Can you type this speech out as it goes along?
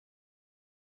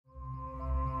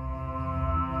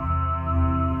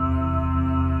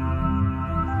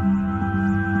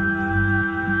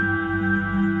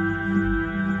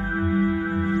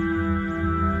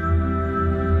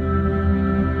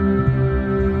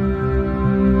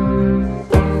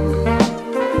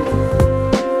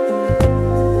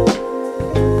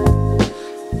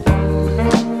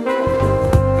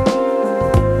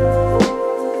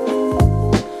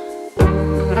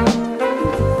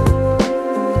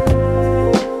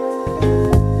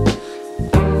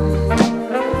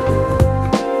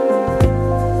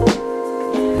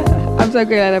so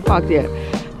great that I parked here.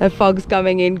 The fog's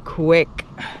coming in quick.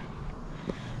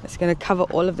 It's gonna cover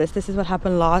all of this. This is what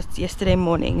happened yesterday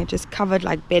morning. It just covered,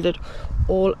 like, bedded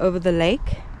all over the lake.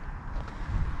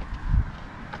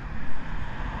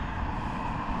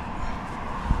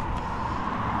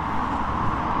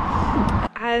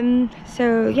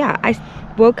 So yeah, I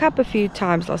woke up a few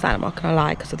times last night, I'm not gonna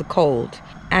lie, because of the cold.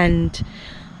 And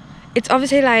it's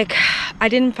obviously like, I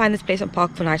didn't find this place on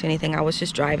Park for Night or anything. I was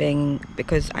just driving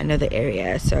because I know the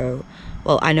area. So,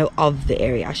 well, I know of the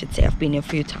area, I should say. I've been here a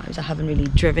few times. I haven't really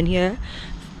driven here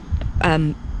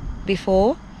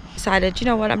before. Decided, you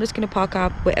know what, I'm just gonna park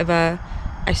up wherever.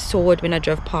 I saw it when I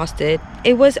drove past it.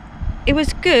 It was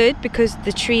good because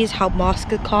the trees help mask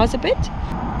the cars a bit.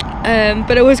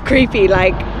 But it was creepy,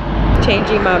 like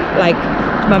changing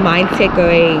my mindset,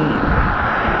 going,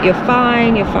 you're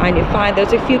fine.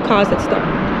 There's a few cars that stopped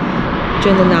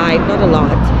during the night, not a lot,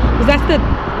 because that's the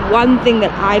one thing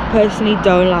that I personally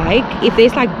don't like. If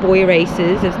there's like boy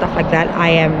races and stuff like that, I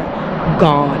am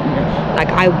gone. Like,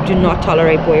 I do not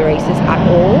tolerate boy races at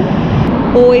all.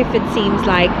 Or if it seems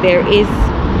like there is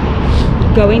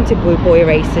going to boy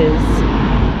races,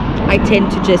 I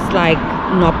tend to just like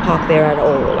not park there at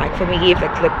all. Like, for me, if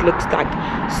it looks like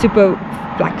super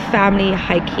like family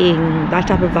hiking, that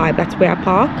type of vibe, that's where I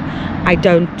park. I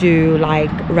don't do like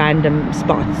random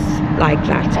spots like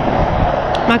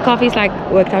that. My coffee's like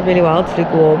worked out really well. It's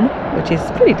lukewarm, which is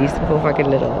pretty decent for fucking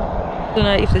little. I don't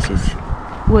know if this is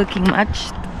working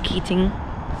much. Heating.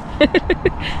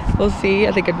 We'll see.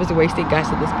 I think it was wasting gas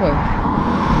at this point.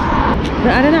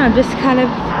 But I don't know, I'm just kind of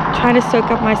trying to soak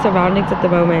up my surroundings at the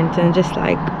moment and just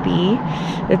like be.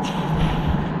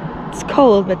 It's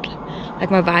cold, but like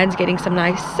my vine's getting some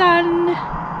nice sun,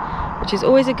 which is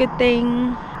always a good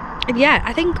thing. And yeah,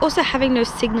 I think also having no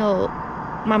signal,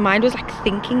 my mind was like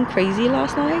thinking crazy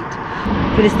last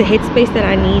night, but it's the headspace that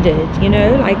I needed, you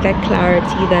know, like that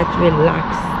clarity, that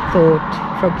relaxed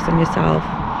thought, focus on yourself,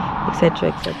 etc,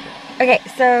 etc. Okay,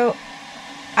 so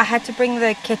I had to bring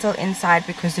the kettle inside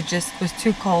because it just was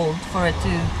too cold for it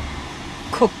to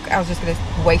cook. I was just gonna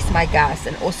waste my gas,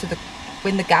 and also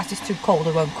when the gas is too cold,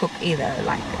 it won't cook either.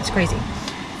 Like, it's crazy.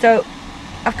 So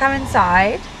I've come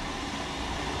inside.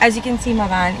 As you can see, my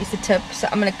van is the tip, so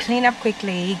I'm gonna clean up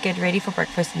quickly, get ready for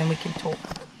breakfast, and then we can talk.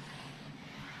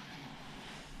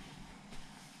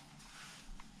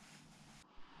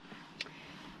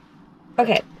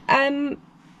 Okay,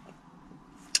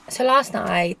 so last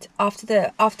night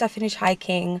after I finished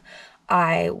hiking,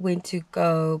 I went to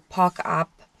go park up,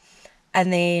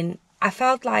 and then I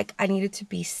felt like I needed to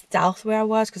be stealth where I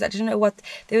was because I didn't know what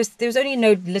there was only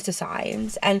no litter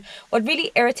signs. And what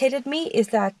really irritated me is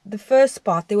that the first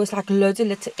spot there was like loads of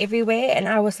litter everywhere, and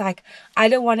I was like, I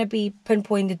don't want to be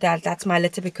pinpointed that that's my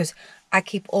litter because I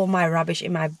keep all my rubbish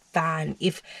in my van.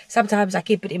 If sometimes I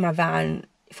keep it in my van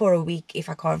for a week if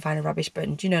I can't find a rubbish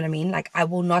bin. Do you know what I mean? Like, I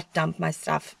will not dump my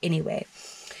stuff anywhere.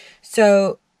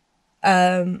 So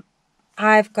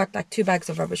I've got like 2 bags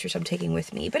of rubbish which I'm taking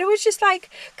with me, but it was just like,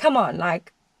 come on,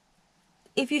 like,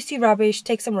 if you see rubbish,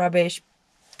 take some rubbish,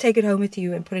 take it home with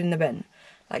you and put it in the bin.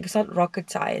 Like, it's not rocket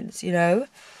science, you know.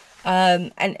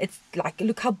 And it's like,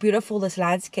 look how beautiful this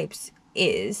landscape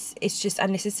is. It's just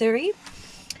unnecessary.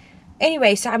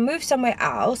 Anyway, so I moved somewhere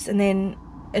else, and then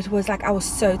it was like, I was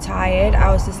so tired. I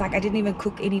was just like, I didn't even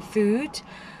cook any food.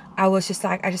 I was just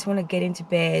like, I just want to get into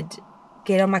bed,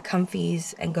 get on my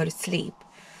comfies and go to sleep.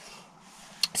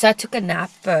 So I took a nap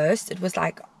first. It was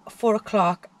like 4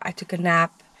 o'clock. I took a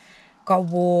nap, got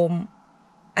warm,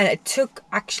 and it took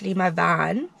actually my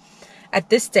van at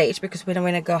this stage, because when I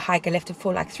went to go hike, I left it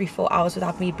for like 3-4 hours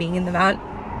without me being in the van,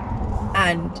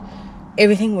 and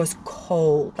everything was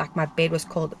cold. Like, my bed was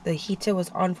cold. The heater was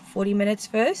on for 40 minutes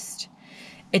first.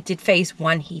 It did phase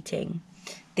 1 heating.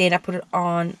 Then I put it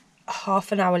on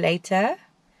half an hour later.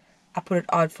 I put it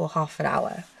on for half an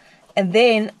hour. And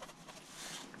then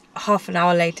half an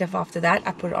hour later after that,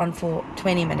 I put it on for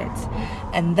 20 minutes.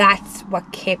 And that's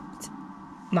what kept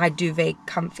my duvet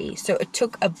comfy. So it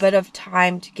took a bit of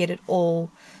time to get it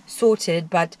all sorted.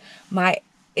 But my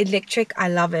electric, I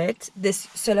love it. This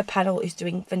solar panel is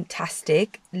doing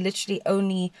fantastic. Literally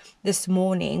only this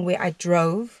morning where I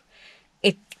drove,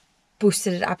 it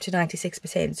boosted it up to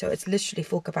 96%, so it's literally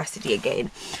full capacity again.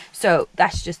 So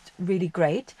that's just really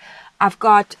great. I've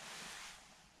got,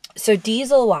 so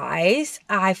diesel wise,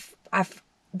 I've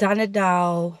done it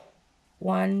now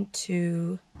 1,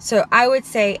 2, so I would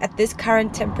say at this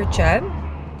current temperature,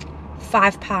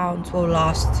 £5 will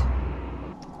last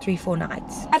 3-4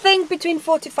 nights. I think between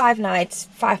 4 to 5 nights,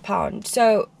 £5.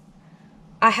 So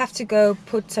I have to go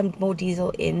put some more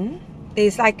diesel in.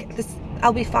 There's like this,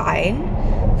 I'll be fine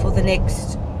for the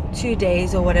next 2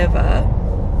 days or whatever.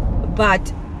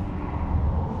 But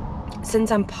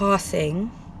since I'm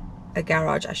passing a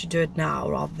garage, I should do it now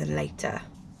rather than later.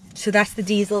 So that's the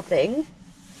diesel thing.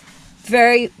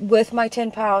 Very worth my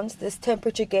 £10, this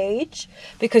temperature gauge,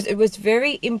 because it was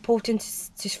very important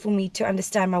just for me to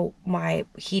understand my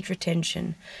heat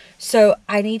retention. So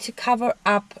I need to cover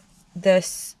up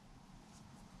this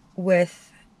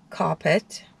with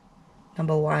carpet,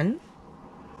 number one.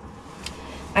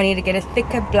 I need to get a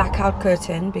thicker blackout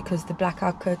curtain, because the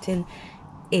blackout curtain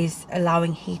is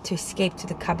allowing heat to escape to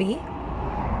the cubby.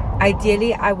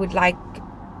 Ideally, I would like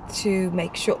to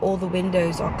make sure all the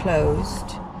windows are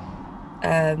closed,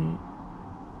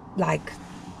 like,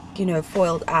 you know,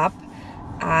 foiled up,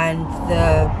 and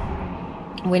the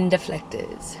wind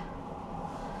deflectors.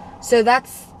 So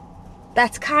that's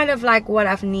kind of like what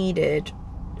I've needed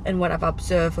and what I've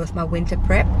observed with my winter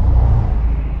prep.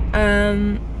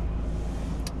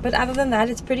 But other than that,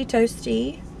 it's pretty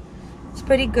toasty. It's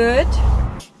pretty good.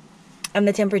 And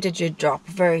the temperature did drop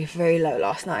very, very low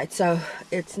last night. So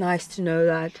it's nice to know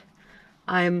that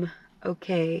I'm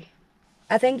okay.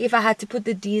 I think if I had to put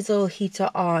the diesel heater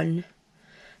on,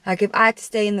 like if I had to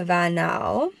stay in the van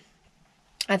now,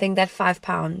 I think that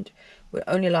 £5 would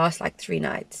only last like 3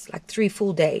 nights, like 3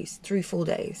 full days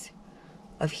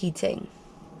of heating.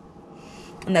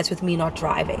 And that's with me not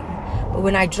driving. But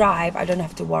when I drive, I don't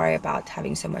have to worry about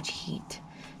having so much heat.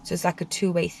 So it's like a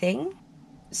two-way thing.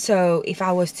 So if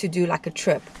I was to do like a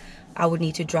trip, I would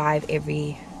need to drive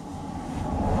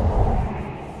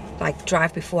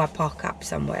drive before I park up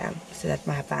somewhere so that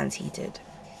my van's heated.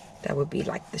 That would be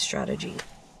like the strategy.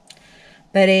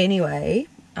 But anyway,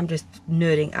 I'm just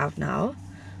nerding out now.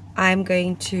 I'm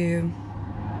going to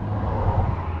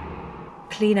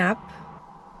clean up,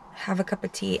 have a cup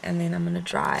of tea, and then I'm going to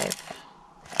drive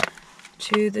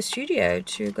to the studio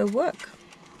to go work.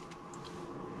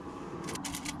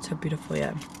 So beautiful,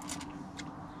 yeah.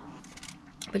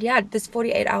 But yeah, this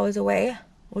 48 hours away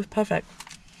was perfect.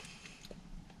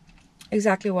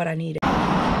 Exactly what I needed.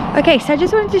 Okay, so I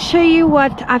just wanted to show you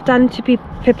what I've done to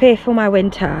prepare for my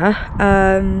winter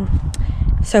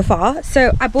so far.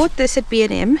 So I bought this at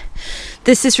B&M.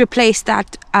 This has replaced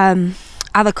that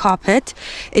other carpet.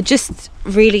 It just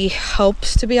really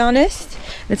helps, to be honest.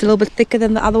 It's a little bit thicker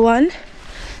than the other one.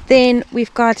 Then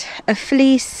we've got a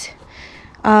fleece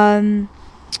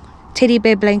teddy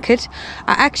bear blanket.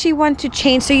 I actually want to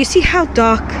change, so you see how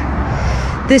dark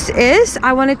this is?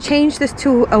 I want to change this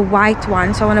to a white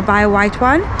one. So I want to buy a white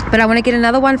one, but I want to get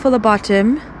another one for the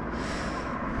bottom,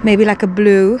 maybe like a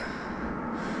blue,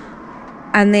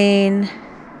 and then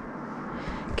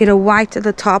get a white at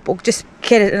the top, or just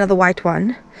get another white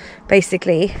one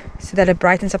basically, so that it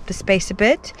brightens up the space a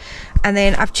bit. And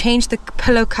then I've changed the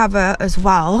pillow cover as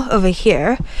well over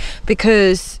here,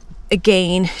 because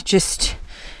again, just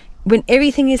when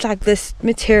everything is like this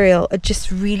material, it just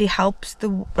really helps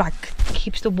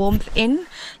keeps the warmth in.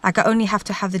 Like I only have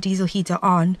to have the diesel heater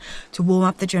on to warm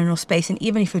up the general space, and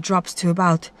even if it drops to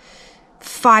about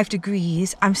 5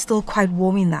 degrees, I'm still quite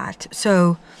warm in that.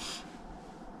 So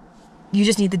you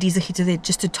just need the diesel heater there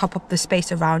just to top up the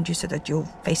space around you so that your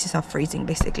faces are freezing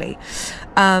basically.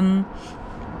 But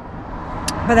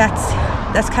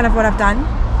that's kind of what I've done.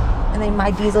 And then my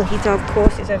diesel heater, of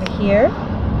course, is over here.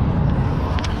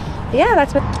 Yeah,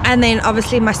 that's what. And then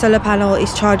obviously my solar panel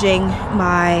is charging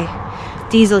my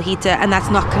diesel heater, and that's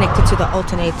not connected to the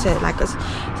alternator, like it's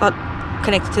not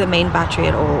connected to the main battery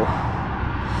at all.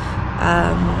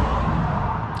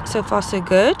 So far so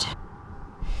good.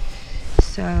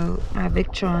 So my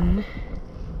Victron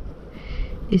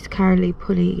is currently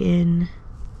pulling in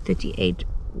 38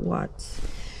 watts.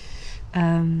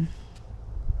 And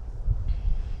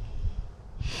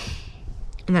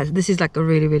this is like a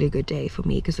really, really good day for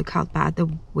me, because look how bad the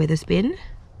weather's been.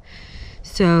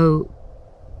 So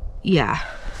yeah,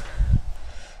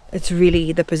 it's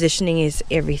really, the positioning is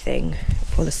everything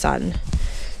for the sun.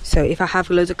 So if I have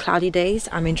loads of cloudy days,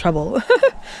 I'm in trouble.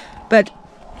 But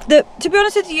to be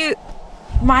honest with you,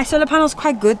 my solar panel is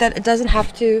quite good that I don't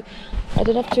have to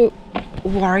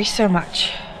worry so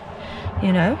much,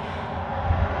 you know.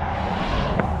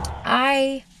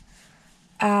 I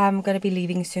am gonna be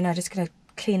leaving soon. I'm just gonna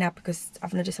clean up, because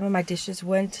I've noticed some of my dishes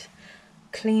weren't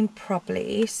cleaned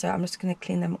properly, so I'm just gonna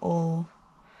clean them all,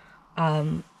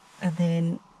 and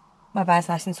then my van's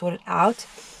nice and sorted out.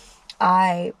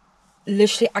 I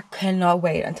cannot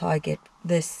wait until I get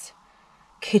this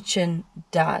kitchen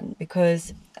done,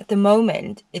 because at the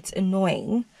moment it's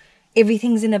annoying.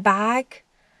 Everything's in a bag,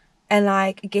 and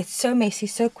like it gets so messy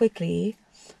so quickly.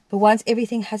 But once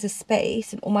everything has a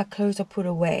space and all my clothes are put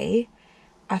away,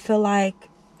 I feel like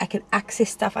I can access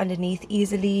stuff underneath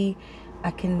easily.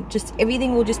 I can just,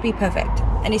 everything will just be perfect.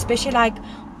 And especially like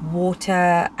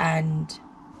water and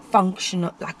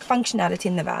functionality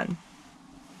in the van.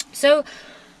 So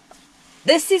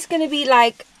this is going to be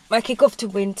like my kickoff to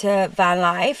winter van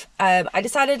life. I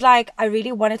decided like I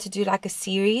really wanted to do like a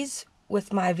series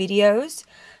with my videos.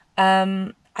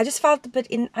 I just felt a bit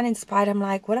uninspired. I'm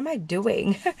like, what am I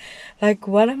doing? Like,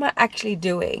 what am I actually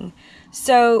doing?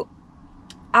 So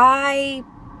I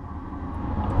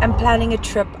am planning a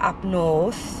trip up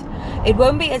north. It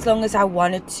won't be as long as I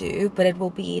wanted to, but it will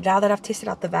be, now that I've tested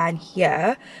out the van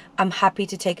here, I'm happy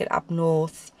to take it up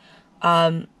north.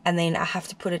 And then I have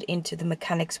to put it into the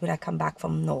mechanics when I come back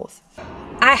from north.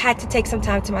 I had to take some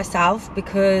time to myself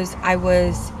because I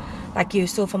was, like you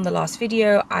saw from the last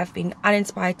video, I've been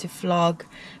uninspired to vlog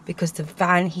because the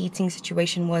van heating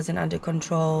situation wasn't under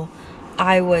control.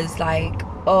 I was like,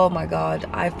 oh my god,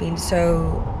 I've been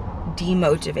so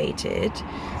demotivated.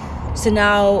 So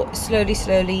now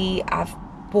slowly I've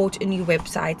bought a new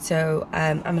website, so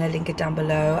I'm gonna link it down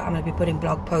below. I'm gonna be putting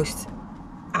blog posts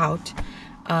out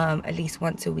at least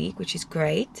once a week, which is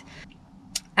great.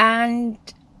 And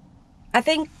I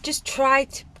think just try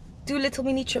to do little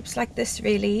mini trips like this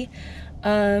really,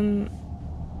 and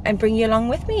bring you along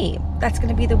with me. That's going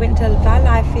to be the winter van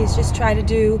life, is just try to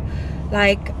do,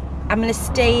 like, I'm going to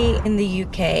stay in the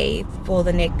UK for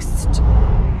the next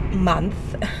month,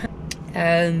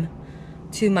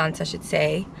 2 months I should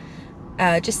say,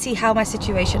 just see how my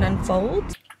situation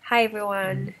unfolds. Hi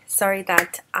everyone, sorry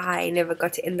that I never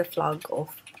got to end the vlog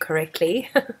off correctly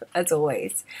as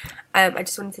always. I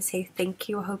just wanted to say thank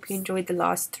you. I hope you enjoyed the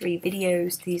last 3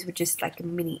 videos. These were just like a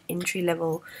mini entry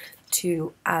level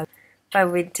to my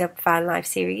winter van life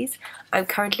series. I'm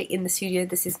currently in the studio.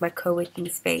 This is my co-working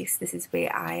space. This is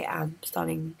where I'm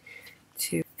starting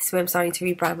to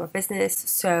rebrand my business.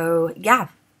 So yeah,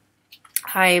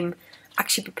 I'm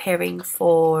actually preparing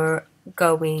for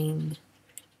going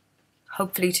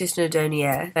hopefully to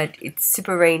Snowdonia, but it's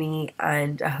super rainy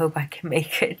and I hope I can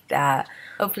make it.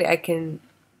 Hopefully I can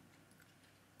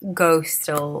go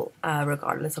still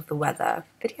regardless of the weather.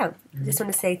 But yeah, I just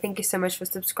want to say thank you so much for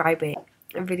subscribing.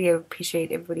 I really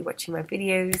appreciate everybody watching my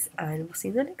videos, and we'll see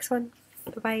you in the next one.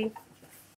 Bye bye.